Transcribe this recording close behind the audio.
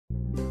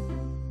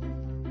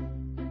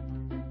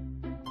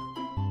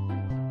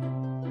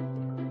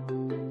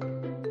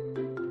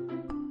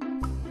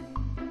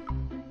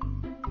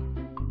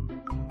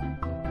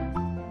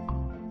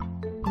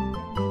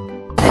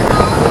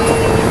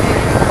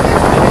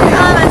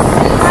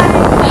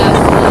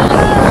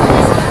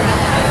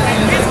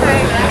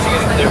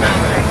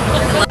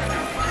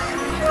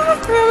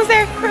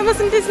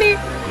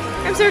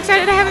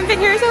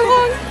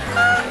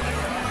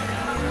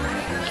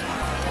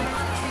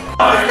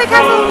the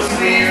castle.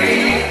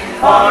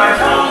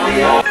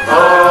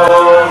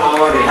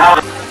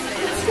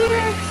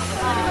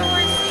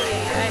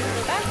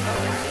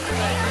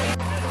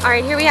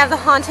 Alright, here we have the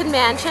Haunted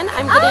Mansion.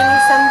 I'm getting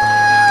some...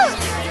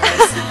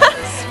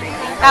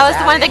 That was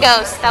one of the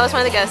ghosts. That was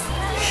one of the ghosts.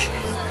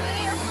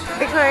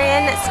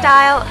 Victorian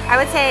style,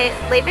 I would say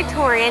late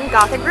Victorian,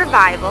 Gothic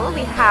revival.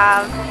 We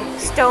have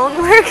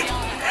stonework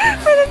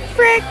with a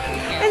brick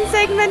and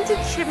segmented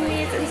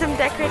chimneys and some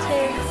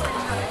decorative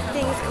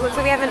things. It looks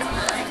like we have an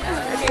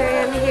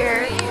aquarium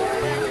here.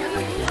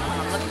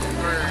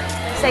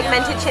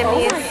 Segmented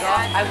chimneys.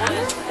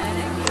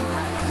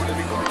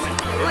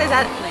 Ooh, is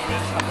that?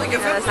 No,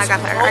 that's not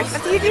Gothic.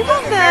 But you do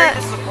have the...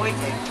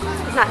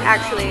 It's not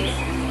actually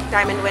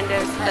diamond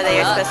windows, but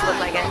they are supposed to look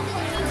like it.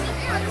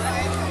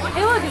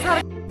 Hey look, it's not a...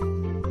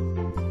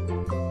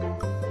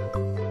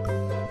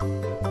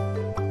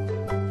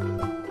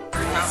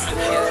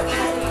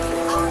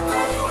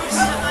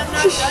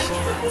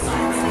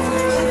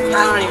 I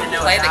don't even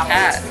know. Play the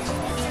cat.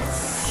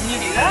 Can you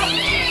do that?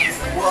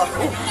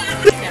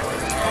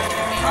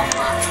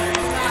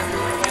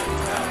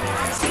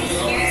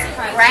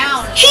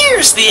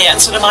 Here's the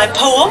answer to my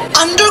poem.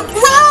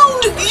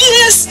 Underground,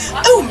 yes.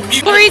 Oh,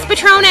 Lori's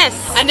Patronus.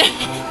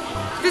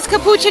 This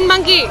capuchin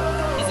monkey.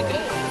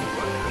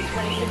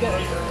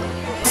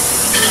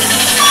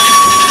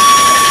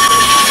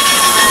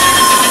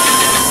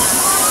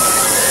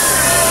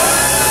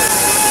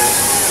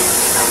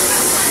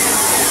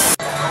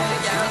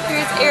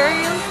 Here's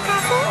Ariel's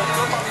castle.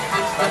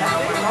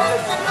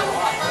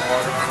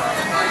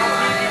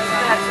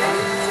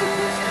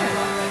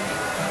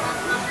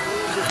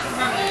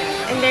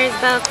 And there's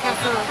Belle's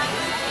castle.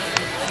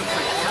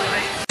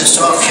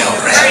 Talk show,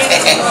 right?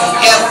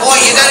 Yeah, boy,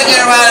 you gotta get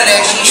her out of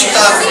there. She's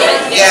stuck.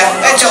 Yeah,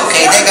 that's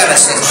okay. They got a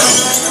system.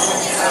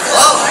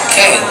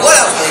 Okay, what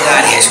else we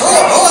got here? Who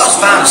else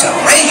found some?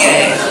 Raise your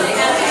hand.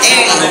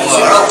 There you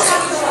are.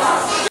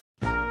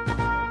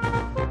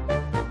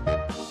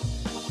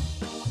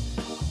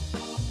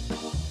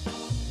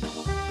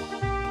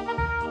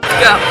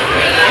 Go.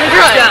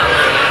 Go.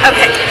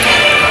 Okay.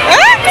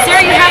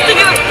 Sarah, you have to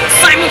do it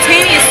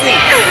simultaneously.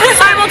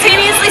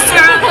 Simultaneously,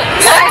 Sarah.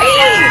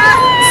 Speed.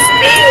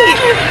 Speed.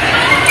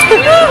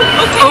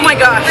 Okay. Oh my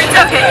gosh.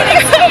 Okay.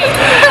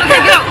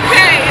 Okay, go.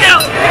 Go.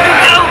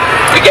 Go.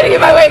 You're getting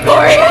in my way,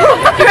 Corey.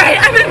 Right.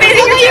 I'm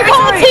invading your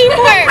territory.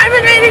 Teamwork. I'm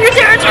invading your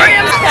territory.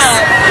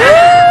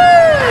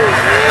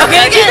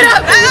 Okay, keep it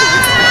up.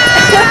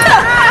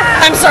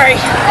 I'm sorry.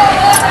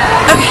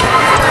 Okay.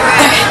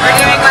 We're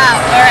doing well.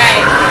 All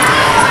right.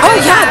 Oh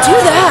yeah, do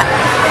that.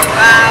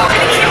 Wow.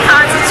 I keep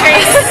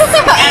concentrating.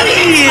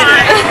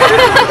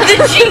 The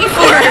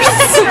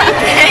G-force.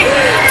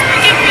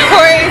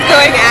 Corey's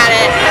going at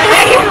it.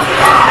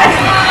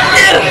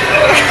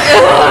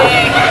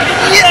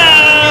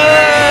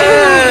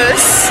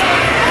 Yes.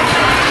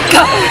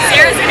 Go.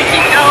 Sarah's gonna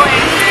keep going.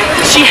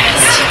 She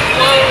has to.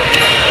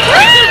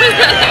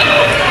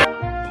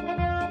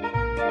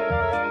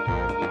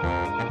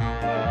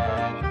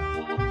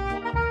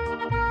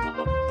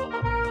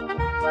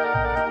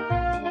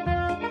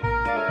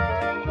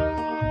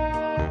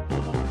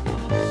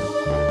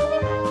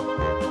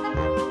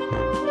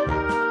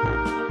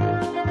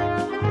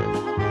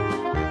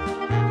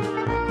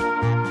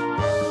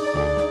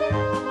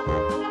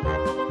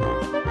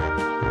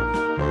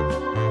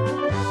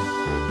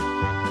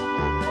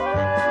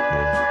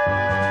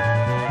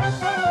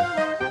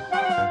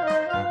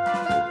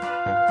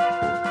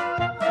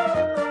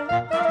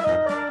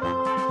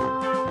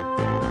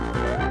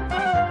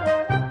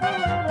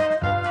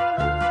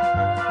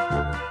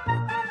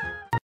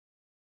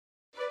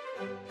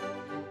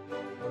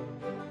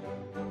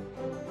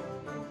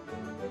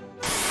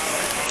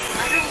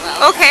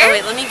 Okay. Oh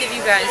wait, let me give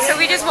you guys. So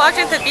we just walked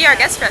into the Be Our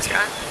Guest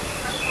restaurant.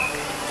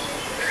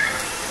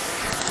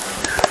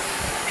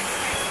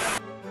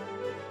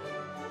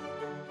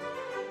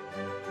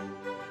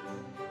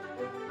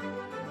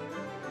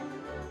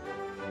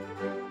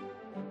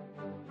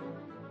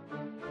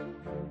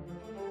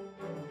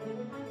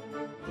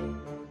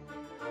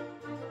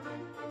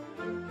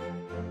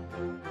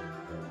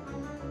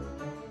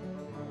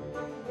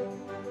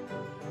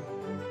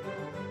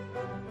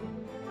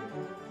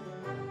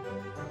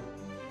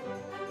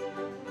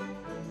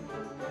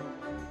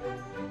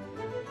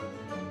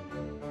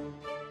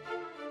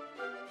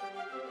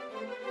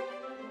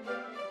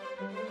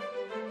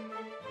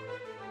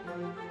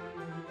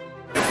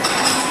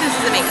 This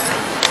is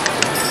amazing.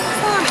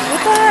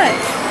 What's that?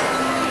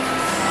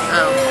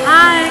 Oh,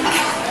 hi.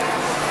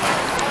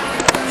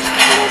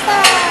 What is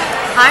that?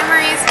 Hi,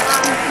 Maurice.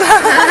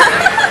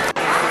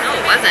 No,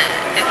 it wasn't.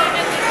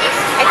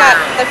 I got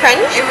the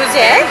French dip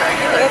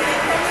with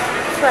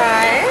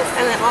fries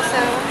and then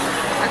also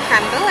a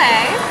creme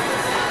brulee.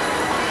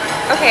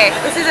 Okay,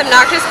 this is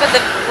obnoxious, but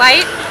the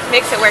light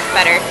makes it work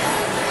better.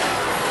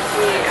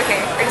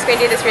 Okay, we're just going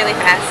to do this really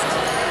fast.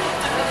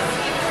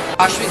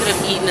 Gosh, we could have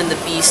eaten in the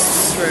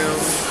Beast's room.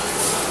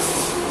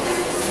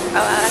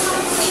 Oh,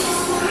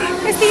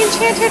 it's the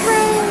Enchanted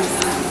Rose.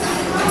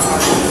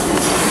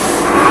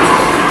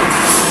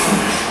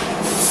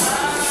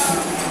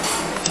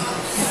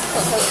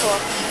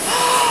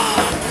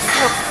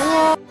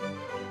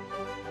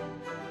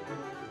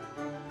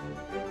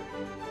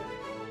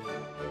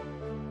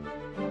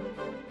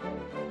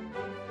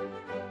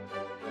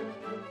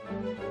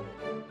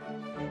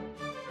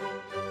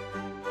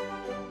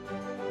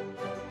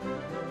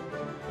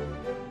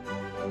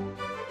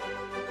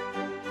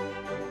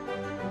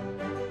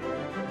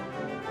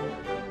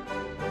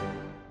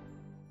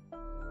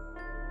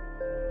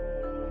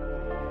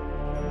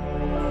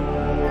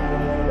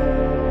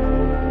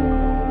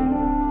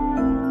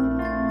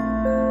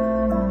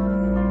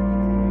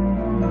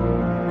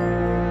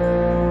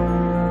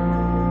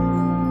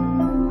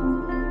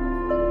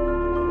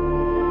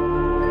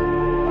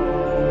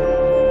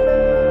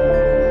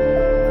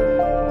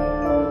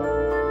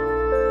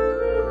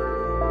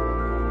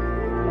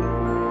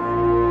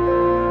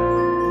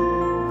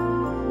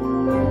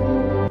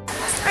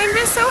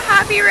 So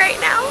happy right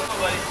now.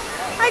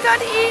 I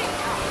got to eat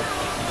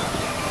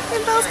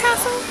in Belle's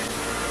Castle.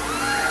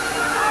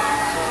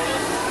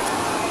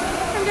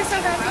 I'm just so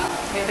happy.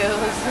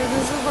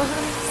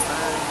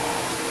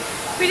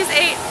 We just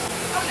ate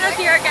at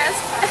the art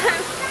guest. I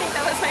think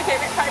that was my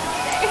favorite part of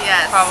the day.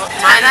 Yes. Probably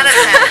 9 out of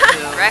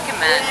 10.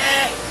 Recommend.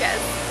 Yes.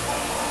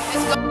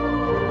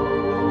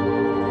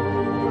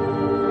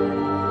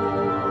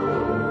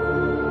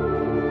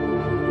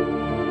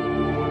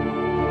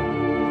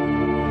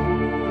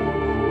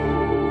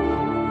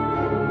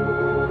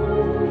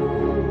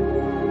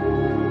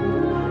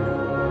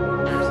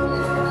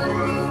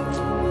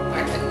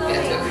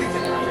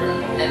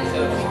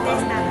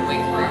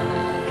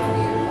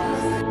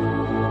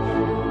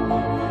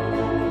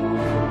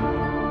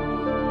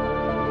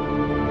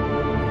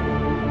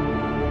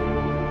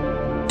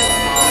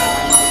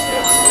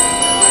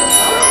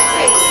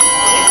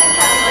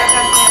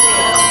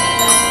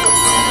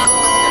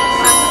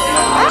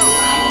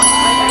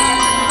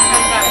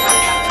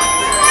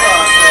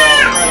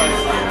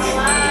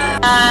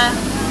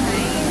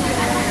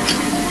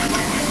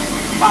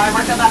 I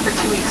worked on that for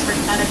 2 weeks for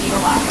none of you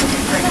allowed.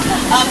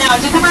 Now,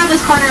 as you come around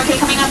this corner, okay,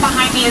 coming up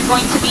behind me is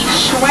going to be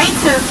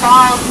Schweitzer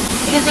Falls.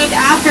 It is named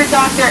after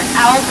Dr.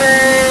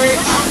 Albert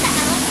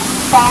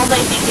Falls,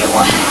 I think it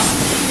was.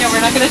 Yeah,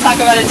 we're not going to talk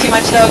about it too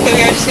much though, okay,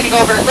 we are just going to go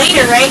over it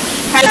later, right?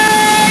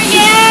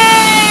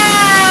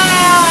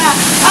 Yeah!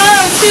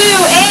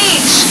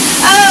 O2H!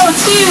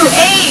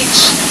 O2H!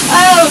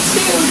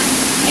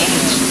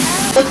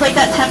 O2H! Looks like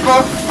that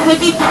temple could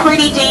be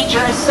pretty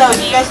dangerous, so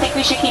do you guys think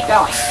we should keep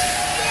going?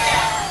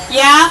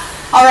 Yeah?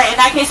 Alright, in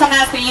that case I'm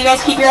going to ask you guys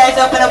keep your eyes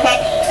open, okay?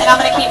 And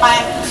I'm going to keep my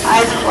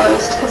eyes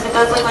closed, because it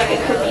does look like it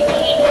could be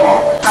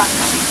painful.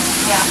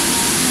 Yeah.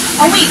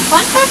 Oh wait,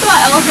 fun fact about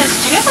elephants.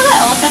 Do you guys know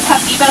that elephants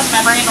have the best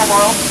memory in the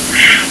world?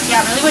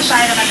 Yeah, I really wish I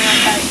had a memory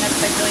like that, because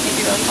I feel like it'd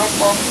be really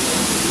helpful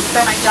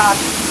for my job.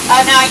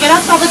 Now I get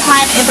asked all the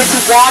time if it's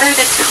water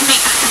that's coming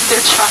out of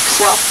their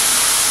trucks. Well,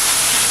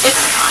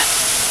 it's not.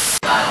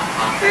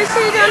 Where's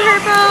she on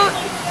her boat?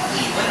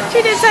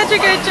 She did such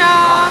a good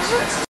job.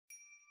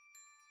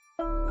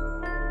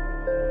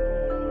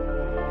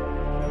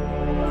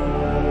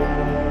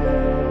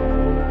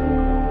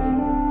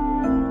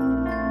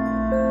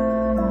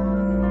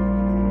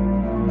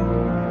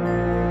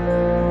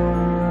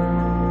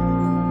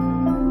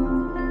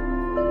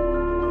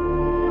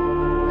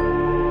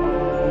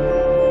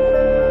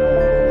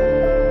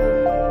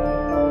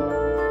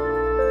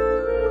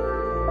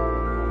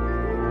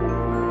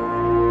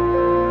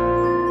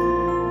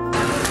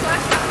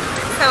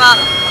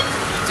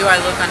 Do I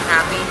look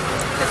unhappy?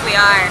 Because we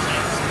are.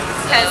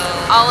 Because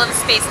all of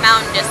Space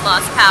Mountain just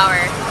lost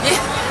power.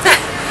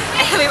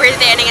 And we were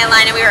standing in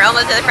line and we were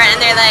almost to the front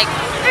and they're like,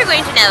 they're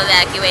going to now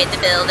evacuate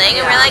the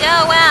building. And we're like,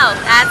 oh wow,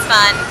 that's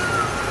fun.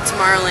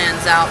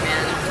 Tomorrowland's out,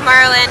 man.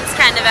 Tomorrowland's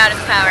kind of out of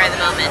power at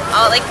the moment.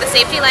 Oh, like the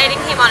safety lighting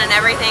came on and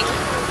everything.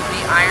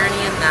 The irony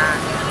in that.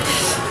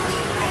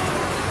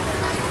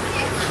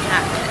 Yeah,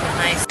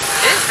 nice.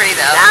 It is pretty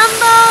though.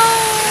 Dumbo!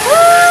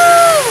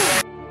 Woo!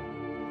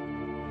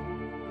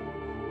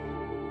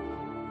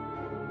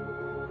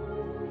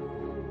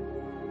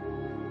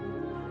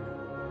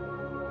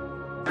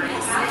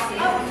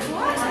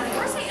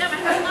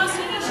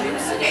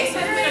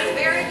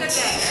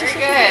 Very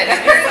good.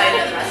 I'm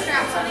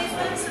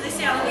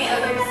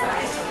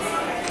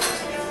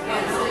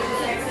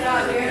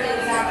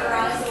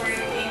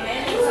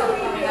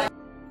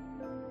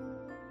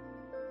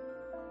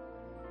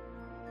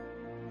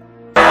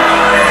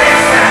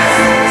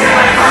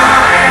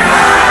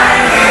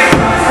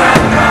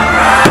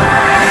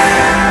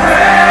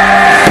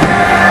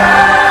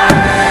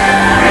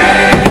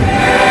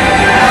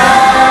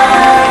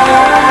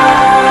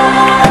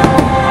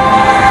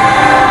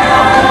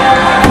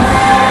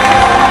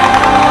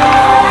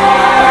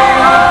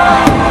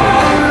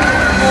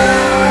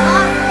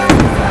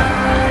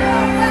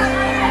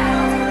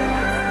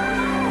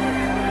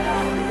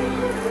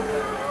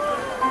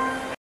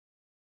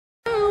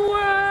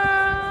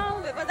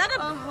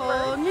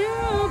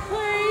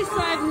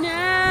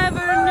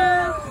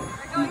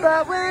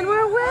But when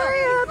we're